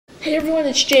Hey everyone,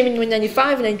 it's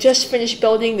Jamie195 and I just finished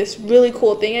building this really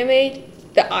cool thing I made,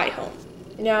 the iHome.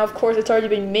 Now of course it's already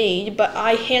been made, but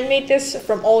I handmade this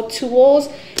from all tools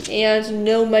and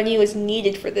no money was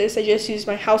needed for this. I just used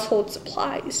my household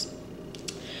supplies.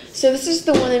 So this is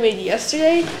the one I made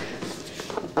yesterday.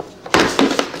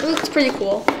 It looks pretty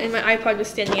cool, and my iPod was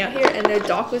standing out here and the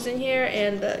dock was in here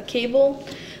and the cable.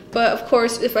 But of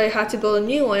course if I had to build a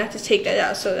new one I had to take that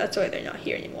out, so that's why they're not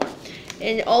here anymore.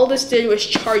 And all this did was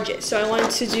charge it, so I wanted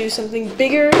to do something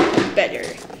bigger and better,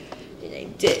 and I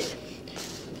did.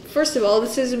 First of all,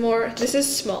 this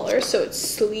is smaller, so it's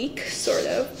sleek, sort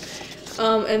of.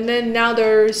 And then now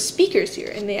there's speakers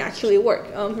here, and they actually work.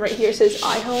 Right here it says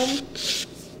iHome,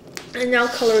 and I'll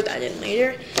color that in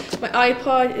later. My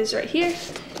iPod is right here,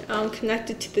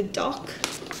 connected to the dock.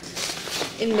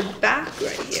 In the back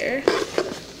right here,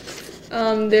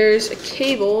 there's a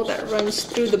cable that runs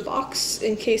through the box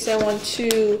in case I want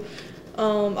to,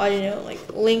 I don't know, like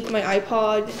link my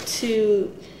iPod to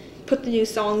put the new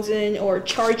songs in or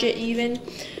charge it even.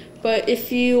 But if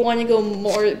you want to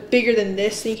go bigger than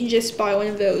this, then you can just buy one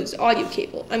of those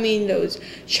those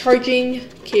charging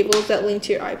cables that link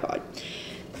to your iPod.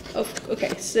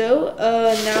 Okay, so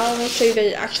now I'm going to show you that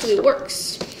it actually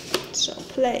works. So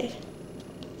play.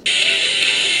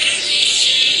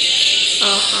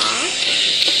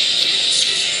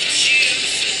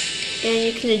 And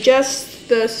you can adjust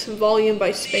this volume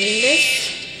by spinning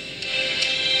this.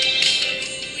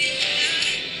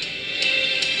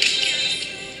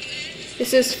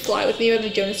 This is Fly With Me by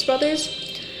the Jonas Brothers.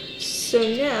 So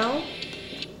now,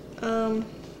 I'm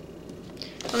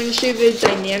going to show you the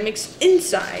dynamics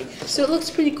inside. So it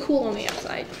looks pretty cool on the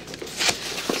outside.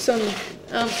 So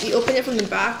you open it from the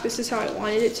back. This is how I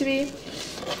wanted it to be.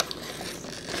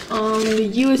 The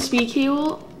USB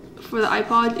cable for the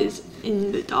iPod is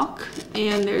in the dock,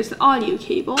 and there's the audio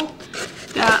cable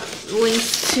that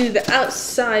links to the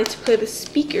outside to play the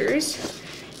speakers.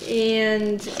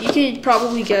 And you could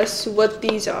probably guess what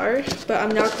these are, but I'm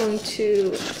not going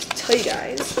to tell you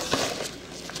guys.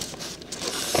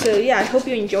 So yeah, I hope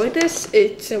you enjoyed this.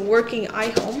 It's a working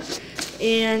iHome,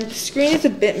 and the screen is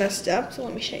a bit messed up, so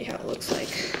let me show you how it looks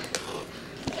like.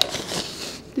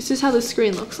 This is how the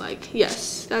screen looks like.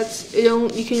 Yes,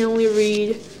 you can only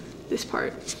read this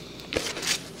part.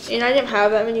 And I didn't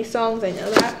have that many songs, I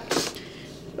know that,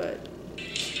 but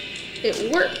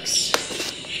it works.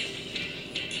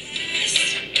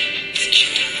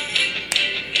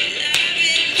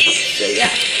 So yeah,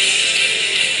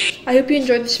 I hope you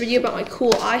enjoyed this video about my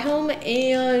cool iHome,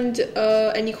 and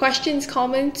any questions,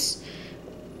 comments,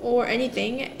 or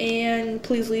anything, and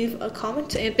please leave a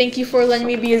comment. And thank you for letting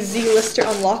me be a Z-lister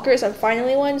on Lockers. I'm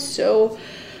finally one, so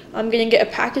I'm gonna get a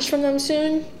package from them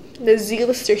soon. The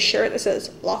Z-lister shirt that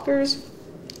says Lockers.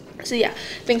 So yeah,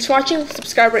 thanks for watching.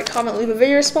 Subscribe, rate, comment, leave a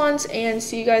video response, and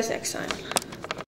see you guys next time.